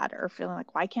sad or feeling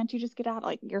like, why can't you just get out?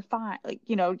 Like you're fine. Like,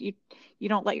 you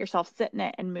don't let yourself sit in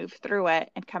it and move through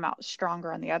it and come out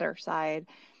stronger on the other side.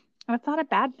 And it's not a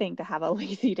bad thing to have a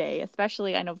lazy day,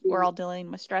 especially I know we're Yeah. all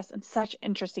dealing with stress and such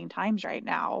interesting times right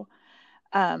now.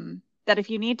 That if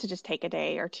you need to just take a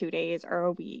day or 2 days or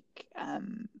a week,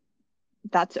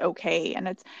 that's okay. And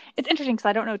it's interesting because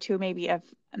I don't know too, maybe if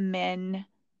men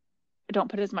don't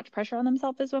put as much pressure on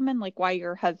themselves as women, like why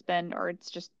your husband, or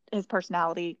it's just his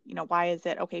personality, why is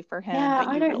it okay for him, Yeah, but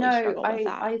I you don't really know. struggle with I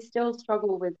that? still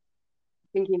struggle with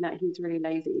thinking that he's really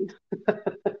lazy.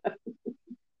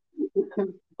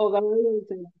 Although I always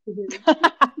say that to him.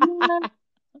 Yeah.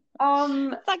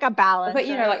 It's like a balance, But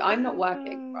like right? I'm not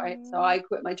working, right? So I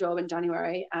quit my job in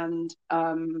January, and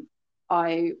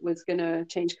I was gonna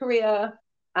change career,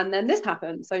 and then this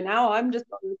happened. So now I'm just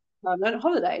on a permanent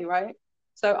holiday, right?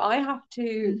 So I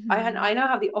Hmm. now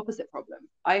have the opposite problem.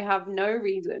 I have no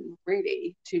reason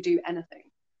really to do anything,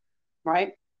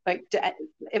 right? Like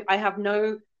if I have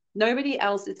nobody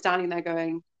else is standing there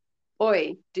going,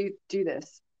 "Oi, do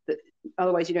this,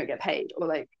 otherwise you don't get paid," or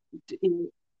like, you know,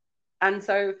 and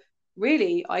so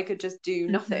really I could just do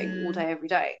nothing all Hmm. day every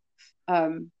day,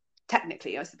 um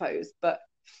technically I suppose, but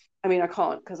I mean I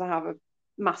can't because I have a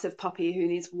massive puppy who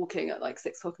needs walking at like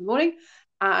 6 o'clock in the morning,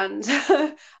 and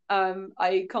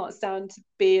I can't stand to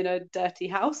be in a dirty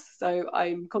house, so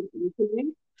I'm constantly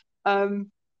cleaning,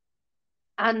 um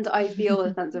and I feel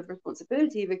a sense of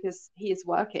responsibility because he is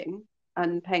working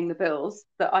and paying the bills,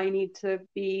 that I need to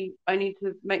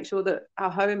make sure that our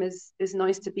home is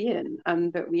nice to be in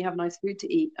and that we have nice food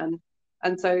to eat,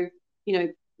 and so you know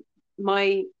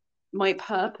my my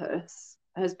purpose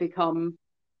has become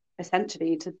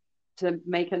essentially to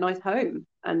make a nice home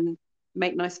and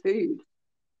make nice food,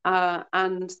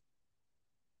 and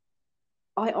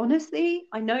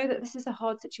I know that this is a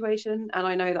hard situation, and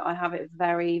I know that I have it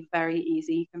very, very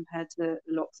easy compared to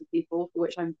lots of people, for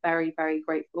which I'm very, very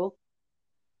grateful.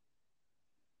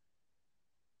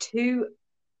 To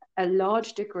a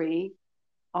large degree,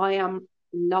 I am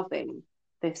loving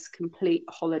this complete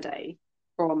holiday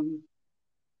from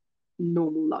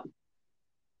normal life.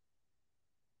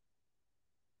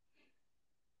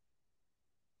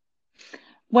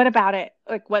 What about it?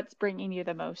 Like, what's bringing you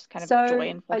the most kind of joy So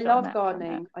and I love fulfillment from it?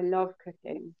 gardening, I love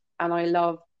cooking, and I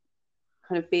love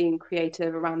kind of being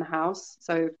creative around the house.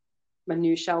 So my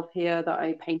new shelf here that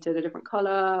I painted a different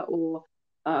color, or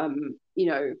you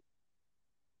know,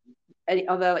 any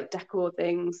other like decor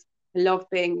things. I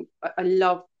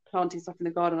love planting stuff in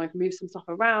the garden. I've moved some stuff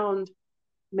around,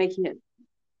 making it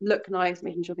look nice,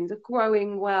 making sure things are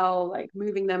growing well, like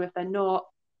moving them if they're not.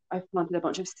 I've planted a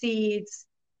bunch of seeds.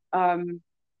 Um,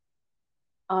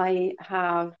 I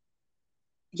have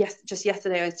just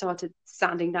yesterday I started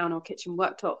sanding down our kitchen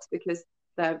worktops because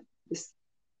they're this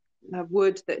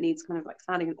wood that needs kind of like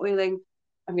sanding and oiling.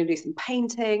 I'm going to do some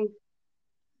painting,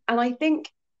 and I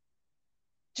think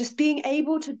just being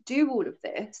able to do all of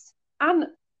this, and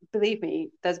believe me,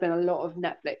 there's been a lot of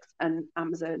Netflix and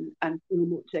Amazon and film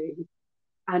watching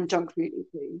and junk food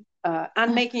eating,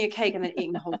 and making a cake and then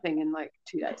eating the whole thing in like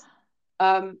 2 days.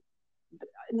 Um,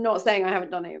 Not saying I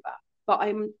haven't done any of that, but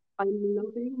I'm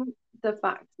loving the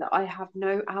fact that I have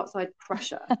no outside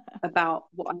pressure about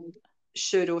what I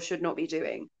should or should not be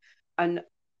doing, and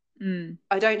Mm.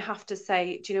 I don't have to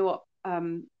say, do you know what?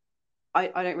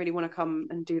 I don't really want to come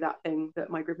and do that thing that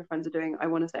my group of friends are doing. I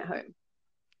want to stay at home.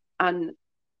 And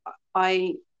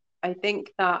I I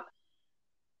think that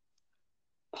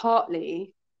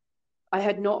partly I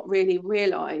had not really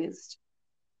realized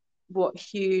what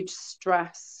huge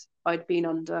stress I'd been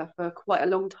under for quite a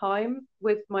long time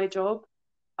with my job.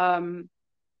 Um,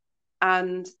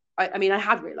 and I mean, I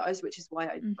had realized, which is why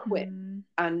I quit Hmm.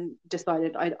 and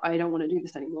decided I don't want to do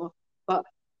this anymore. But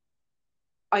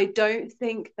I don't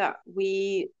think that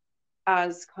we,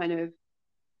 as kind of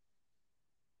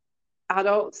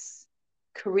adults,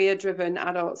 career driven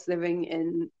adults living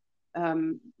in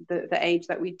the age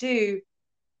that we do,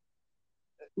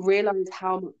 realize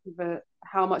how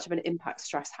much of an impact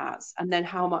stress has, and then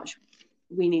how much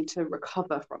we need to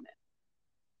recover from it.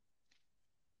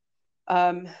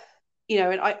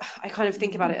 and I kind of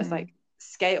think about it as Mm-hmm. like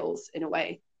scales in a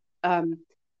way. Um,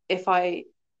 if I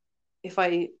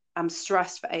am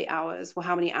stressed for 8 hours, well,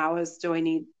 how many hours do I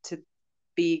need to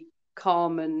be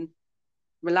calm and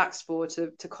relaxed for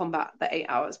to combat the 8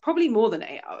 hours? Probably more than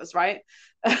 8 hours, right?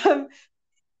 Um,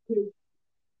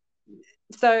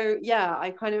 so yeah,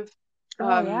 I kind of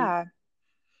Oh um, yeah.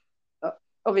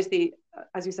 obviously,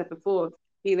 as you said before,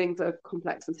 feelings are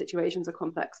complex and situations are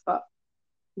complex. But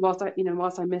whilst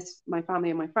I miss my family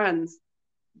and my friends,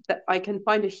 that I can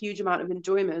find a huge amount of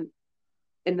enjoyment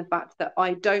in the fact that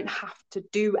I don't have to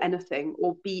do anything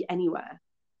or be anywhere,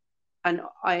 and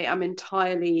I am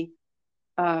entirely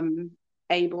um,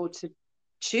 able to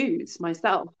choose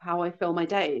myself how I fill my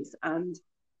days and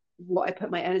what I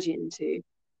put my energy into.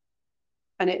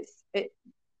 And it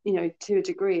to a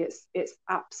degree, it's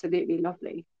absolutely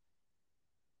lovely.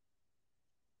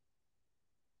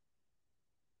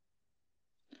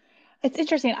 It's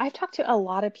interesting. I've talked to a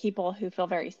lot of people who feel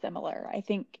very similar. I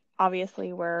think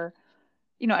obviously we're,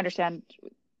 understand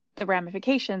the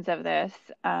ramifications of this,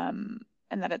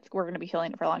 and that we're going to be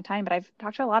feeling it for a long time. But I've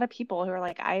talked to a lot of people who are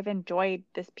like, I've enjoyed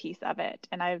this piece of it,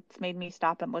 and it's made me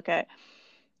stop and look at,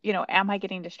 am I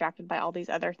getting distracted by all these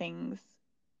other things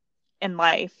in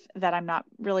life that I'm not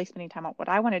really spending time on what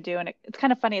I want to do? And it's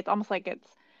kind of funny. It's almost like it's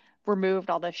removed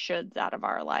all the shoulds out of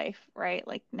our life, right?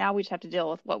 Like now we just have to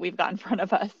deal with what we've got in front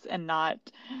of us and not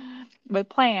with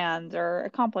plans or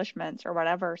accomplishments or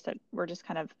whatever. So we're just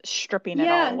kind of stripping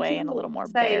it all Yeah, and away and a people little more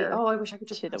say, bare "Oh, I wish I could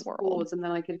just to the press world. pause and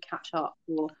then I could catch up,"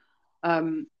 or,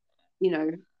 um, you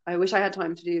know, "I wish I had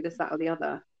time to do this, that, or the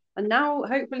other." And now,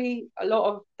 hopefully, a lot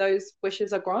of those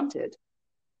wishes are granted.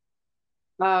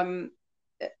 Um,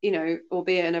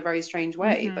 albeit in a very strange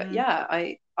way. But Mm-hmm. yeah,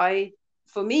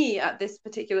 for me, at this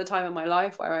particular time in my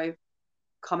life where I've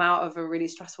come out of a really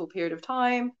stressful period of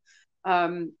time,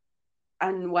 um,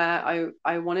 and where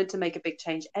I wanted to make a big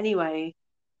change anyway,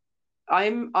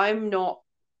 I'm not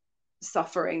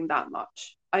suffering that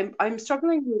much. I'm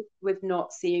struggling with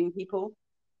not seeing people,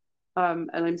 and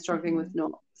I'm struggling with Mm-hmm.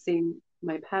 not seeing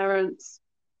my parents,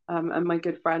 and my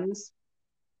good friends,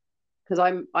 because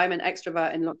I'm an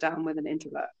extrovert in lockdown with an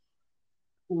introvert,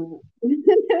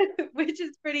 which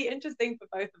is pretty interesting for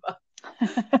both of us.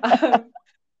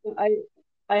 I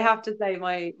I have to say,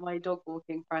 my dog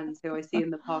walking friends who I see in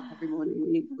the park every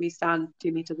morning, we stand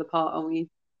 2 meters apart and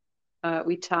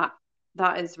we chat.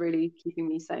 That is really keeping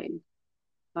me sane.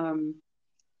 Um,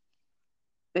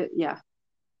 yeah.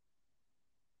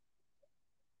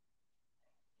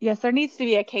 Yes, there needs to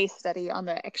be a case study on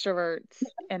the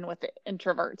extroverts and with the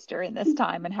introverts during this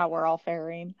time and how we're all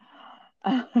faring.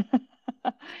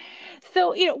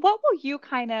 So,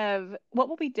 what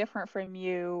will be different from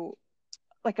you,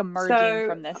 like emerging So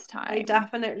from this I time?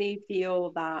 definitely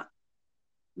feel that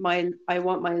I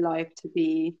want my life to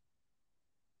be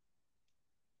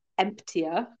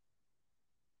emptier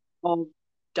of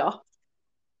stuff,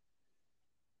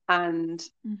 and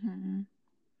Mm-hmm.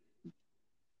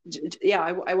 yeah,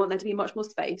 I want there to be much more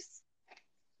space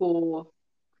for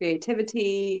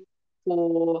creativity,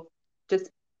 for just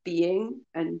being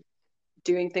and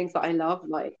doing things that I love,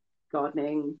 like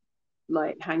gardening,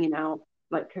 like hanging out,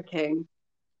 like cooking.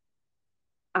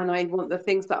 And I want the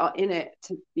things that are in it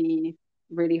to be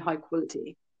really high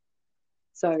quality.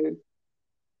 So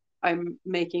I'm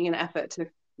making an effort to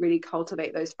really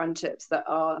cultivate those friendships that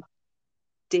are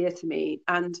dear to me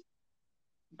and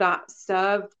that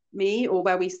serve me, or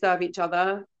where we serve each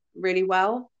other really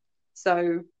well.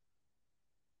 So,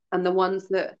 and the ones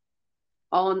that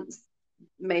aren't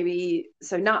maybe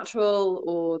so natural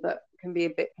or that can be a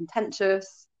bit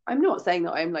contentious, I'm not saying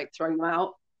that I'm like throwing them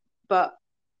out, but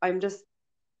I'm just,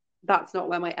 that's not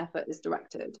where my effort is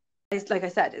directed. It's like I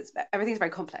said, everything's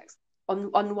very complex.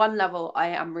 On one level, I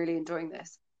am really enjoying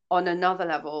this. On another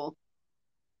level,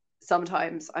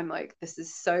 sometimes I'm like, this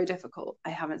is so difficult. I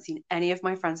haven't seen any of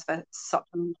my friends for such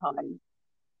a long time.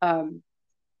 Um,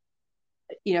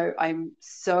 I'm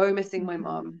so missing my Mm-hmm.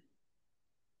 mom.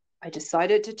 I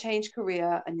decided to change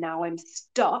career and now I'm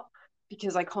stuck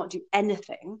because I can't do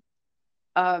anything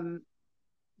um,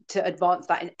 to advance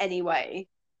that in any way.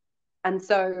 And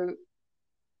so,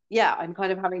 yeah, I'm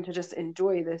kind of having to just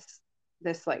enjoy this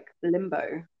like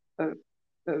limbo of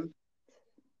of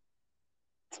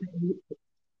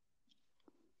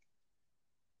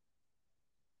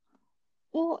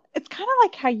Well, it's kind of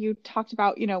like how you talked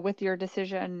about, with your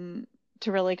decision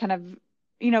to really kind of,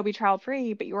 be child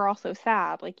free, but you were also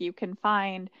sad. Like you can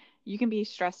be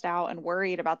stressed out and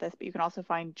worried about this, but you can also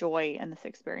find joy in this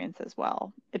experience as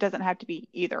well. It doesn't have to be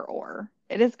either or.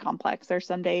 It is complex. There's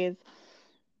some days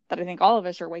that I think all of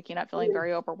us are waking up feeling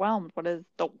very overwhelmed. What does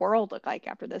the world look like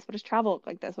after this? What does travel look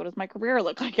like this? What does my career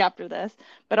look like after this?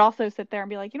 But also sit there and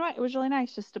be like, you know what? It was really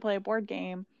nice just to play a board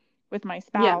game with my Yeah.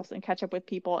 spouse and catch up with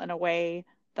people in a way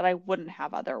that I wouldn't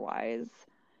have otherwise.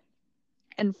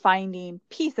 And finding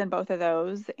peace in both of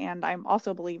those. And I'm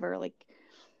also a believer, like,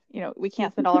 we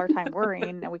can't spend all our time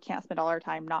worrying and we can't spend all our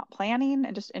time not planning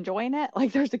and just enjoying it.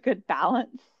 Like, there's a good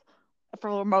balance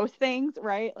for most things,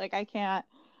 right? Like, I can't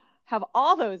have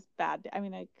all those bad, I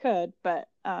mean, I could, but,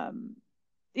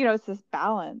 it's this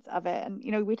balance of it.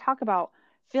 And, we talk about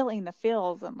feeling the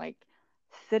feels and like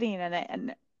sitting in it.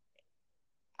 And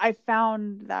I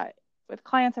found that with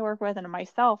clients I work with and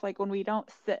myself, like when we don't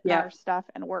sit in Yeah. our stuff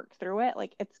and work through it,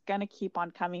 like it's going to keep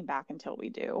on coming back until we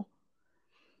do.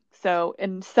 So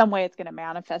in some way, it's going to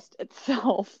manifest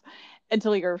itself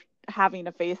until you're having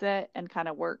to face it and kind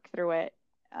of work through it,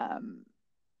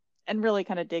 and really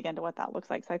kind of dig into what that looks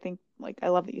like. So I think, like, I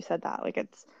love that you said that. Like,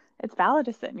 it's valid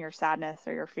to sit in your sadness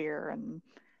or your fear and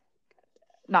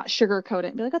not sugarcoat it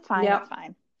and be like, that's fine, Yeah, it's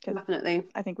fine. Because definitely.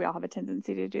 I think we all have a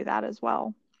tendency to do that as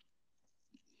well.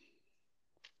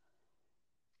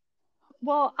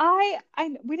 Well,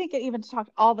 we didn't get even to talk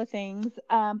all the things,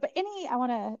 but I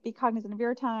want to be cognizant of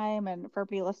your time and for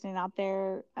everybody listening out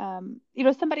there.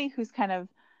 Somebody who's kind of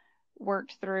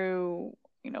worked through,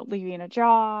 leaving a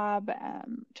job,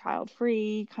 child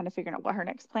free, kind of figuring out what her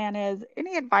next plan is.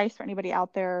 Any advice for anybody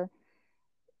out there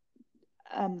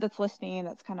that's listening?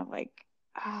 That's kind of like,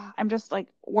 I'm just like,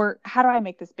 how do I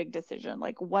make this big decision?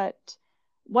 Like, what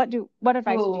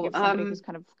advice would you Oh, give somebody who's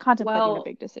kind of contemplating a well,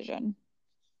 big decision?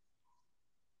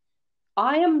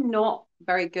 I am not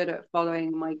very good at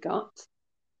following my gut.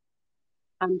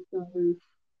 And so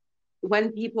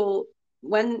when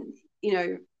when,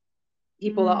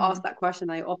 people are Mm, asked that question,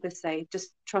 they often say,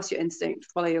 just trust your instinct,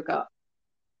 follow your gut.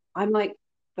 I'm like,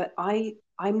 but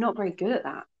I'm not very good at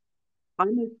that.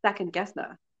 I'm a second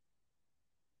guesser.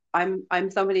 I'm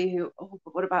somebody who, oh,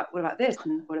 but what about this?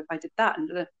 And what if I did that?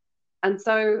 And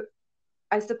so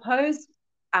I suppose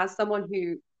as someone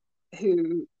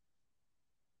who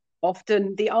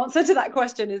often the answer to that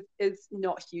question is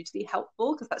not hugely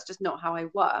helpful because that's just not how I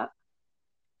work.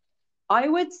 I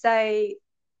would say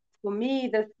for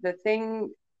me, the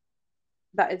thing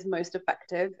that is most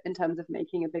effective in terms of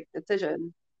making a big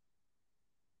decision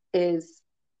is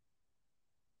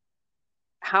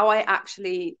how I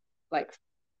actually like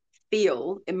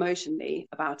feel emotionally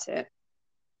about it.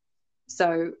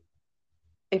 So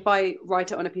if I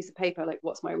write it on a piece of paper, like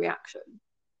what's my reaction?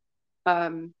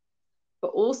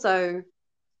 But also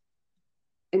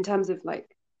in terms of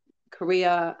like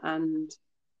career and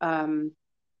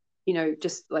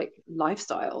just like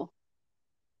lifestyle,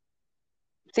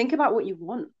 think about what you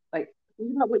want. Like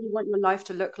think about what you want your life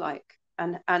to look like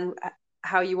and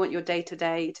how you want your day to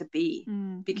day to be,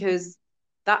 mm, because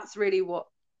that's really what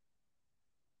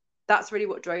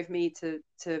drove me to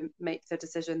make the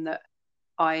decision that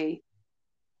I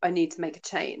need to make a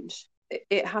change.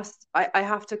 It has I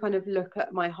have to kind of look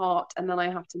at my heart, and then I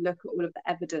have to look at all of the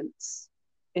evidence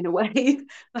in a way.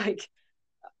 Like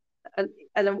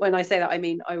and when I say that, I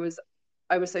mean I was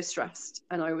so stressed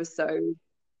and I was so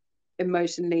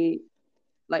emotionally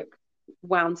like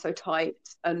wound so tight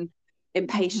and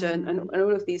impatient mm-hmm. and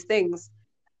all of these things.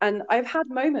 And I've had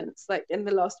moments like in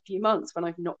the last few months when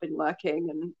I've not been working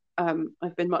and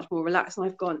I've been much more relaxed, and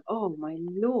I've gone, oh my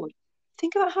Lord,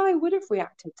 think about how I would have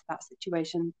reacted to that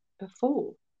situation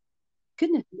before.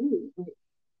 Goodness me, like,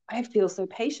 I feel so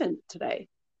patient today,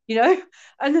 you know?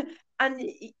 And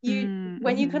you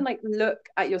when you Mm-hmm. can like look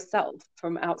at yourself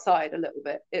from outside a little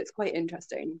bit, it's quite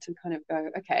interesting to kind of go,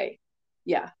 okay,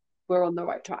 yeah, we're on the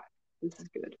right track. This is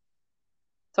good.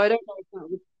 So I don't know if that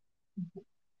was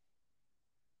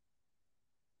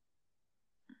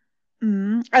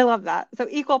I love that. So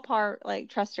equal part, like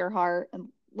trust your heart and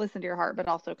listen to your heart, but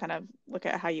also kind of look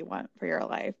at how you want for your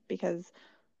life because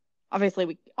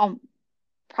obviously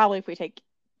probably if we take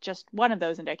just one of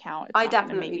those into account, it's I not going to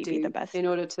definitely maybe be the do best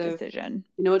decision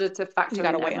in order to because you factor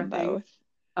got in to weigh them everything.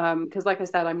 both. Because like I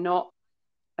said, I'm not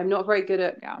very good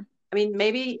at, Yeah. I mean,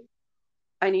 maybe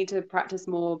I need to practice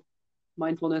more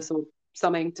mindfulness or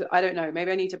something to, I don't know,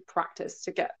 maybe I need to practice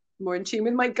to get more in tune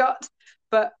with my gut.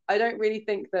 But I don't really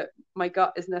think that my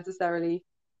gut is necessarily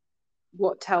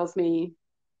what tells me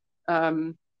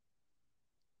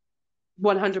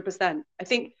 100%. I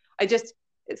think it's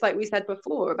like we said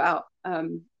before about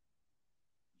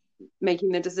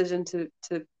making the decision to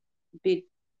be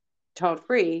child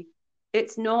free.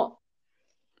 It's not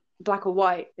black or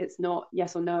white. It's not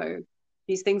yes or no.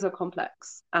 These things are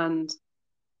complex, and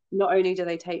not only do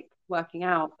they take working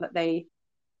out, but they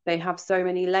have so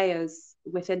many layers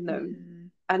within them, Mm-hmm.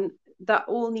 and that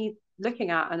all need looking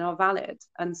at and are valid.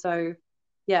 And so,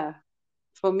 yeah,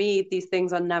 for me, these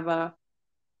things are never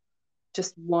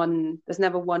just one. There's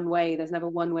never one way. There's never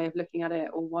one way of looking at it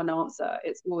or one answer.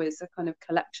 It's always a kind of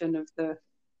collection of the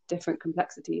different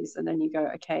complexities, and then you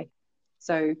go, okay,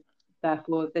 so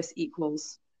therefore this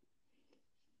equals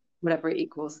whatever it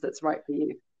equals that's right for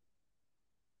you.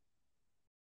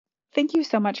 Thank you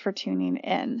so much for tuning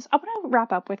in. So I want to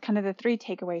wrap up with kind of the three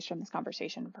takeaways from this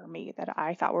conversation for me that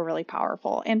I thought were really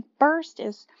powerful. And first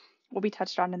is what we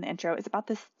touched on in the intro is about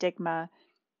the stigma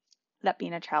that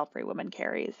being a child-free woman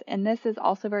carries. And this is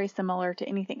also very similar to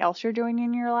anything else you're doing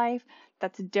in your life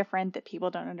that's different that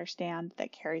people don't understand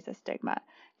that carries a stigma.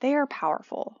 They are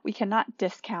powerful. We cannot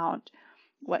discount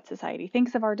what society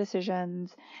thinks of our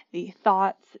decisions, the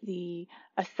thoughts, the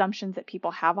assumptions that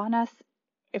people have on us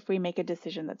if we make a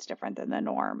decision that's different than the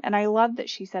norm. And I love that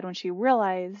she said when she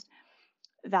realized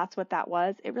that's what that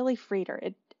was, it really freed her.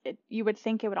 You would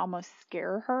think it would almost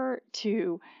scare her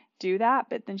to do that,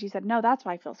 but then she said, "No, that's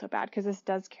why I feel so bad because this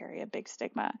does carry a big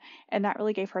stigma." And that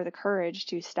really gave her the courage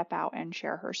to step out and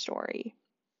share her story.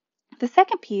 The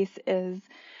second piece is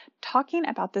talking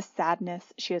about the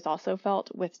sadness she has also felt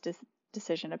with this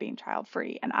decision of being child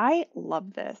free. And I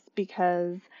love this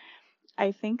because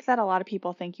I think that a lot of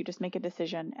people think you just make a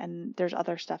decision and there's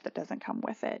other stuff that doesn't come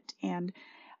with it. And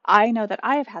I know that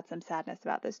I have had some sadness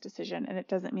about this decision, and it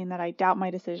doesn't mean that I doubt my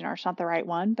decision or it's not the right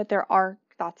one, but there are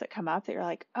thoughts that come up that you're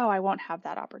like, oh, I won't have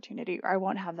that opportunity or I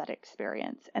won't have that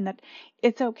experience. And that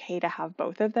it's okay to have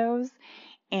both of those.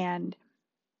 And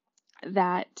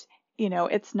that,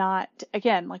 it's not,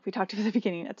 again, like we talked about at the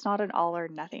beginning, it's not an all or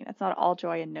nothing. It's not all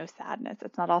joy and no sadness.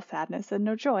 It's not all sadness and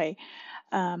no joy.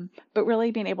 But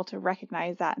really being able to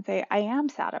recognize that and say, I am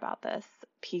sad about this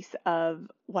piece of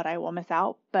what I will miss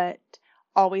out, but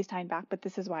always tying back, but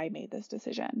this is why I made this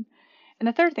decision. And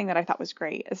the third thing that I thought was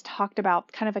great is talked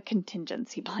about kind of a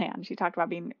contingency plan. She talked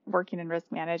about working in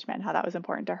risk management, how that was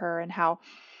important to her, and how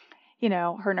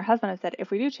her and her husband have said,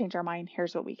 if we do change our mind,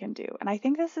 here's what we can do. And I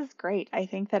think this is great. I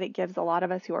think that it gives a lot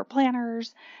of us who are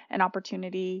planners an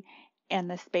opportunity and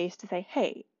the space to say,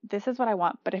 hey, this is what I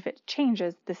want, but if it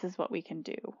changes, this is what we can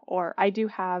do. Or I do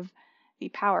have the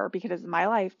power because of my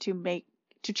life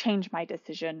to change my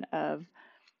decision of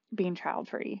being child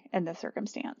free in this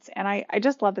circumstance. And I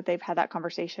just love that they've had that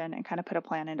conversation and kind of put a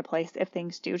plan into place if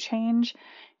things do change.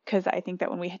 Because I think that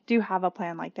when we do have a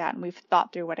plan like that and we've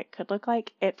thought through what it could look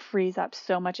like, it frees up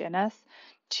so much in us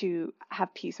to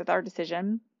have peace with our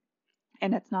decision.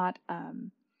 And it's not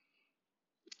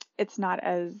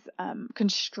as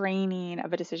constraining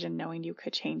of a decision knowing you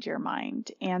could change your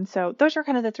mind. And so those are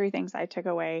kind of the three things I took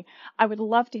away. I would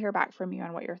love to hear back from you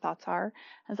on what your thoughts are.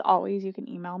 As always, you can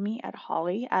email me at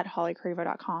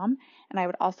holly@hollycrevo.com. And I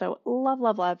would also love,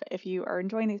 love, love if you are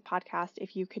enjoying these podcasts,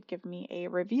 if you could give me a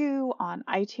review on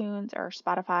iTunes or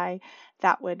Spotify.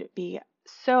 That would be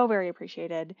so very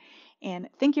appreciated. And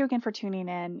thank you again for tuning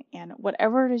in. And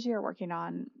whatever it is you're working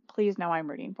on, please know I'm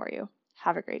rooting for you.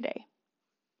 Have a great day.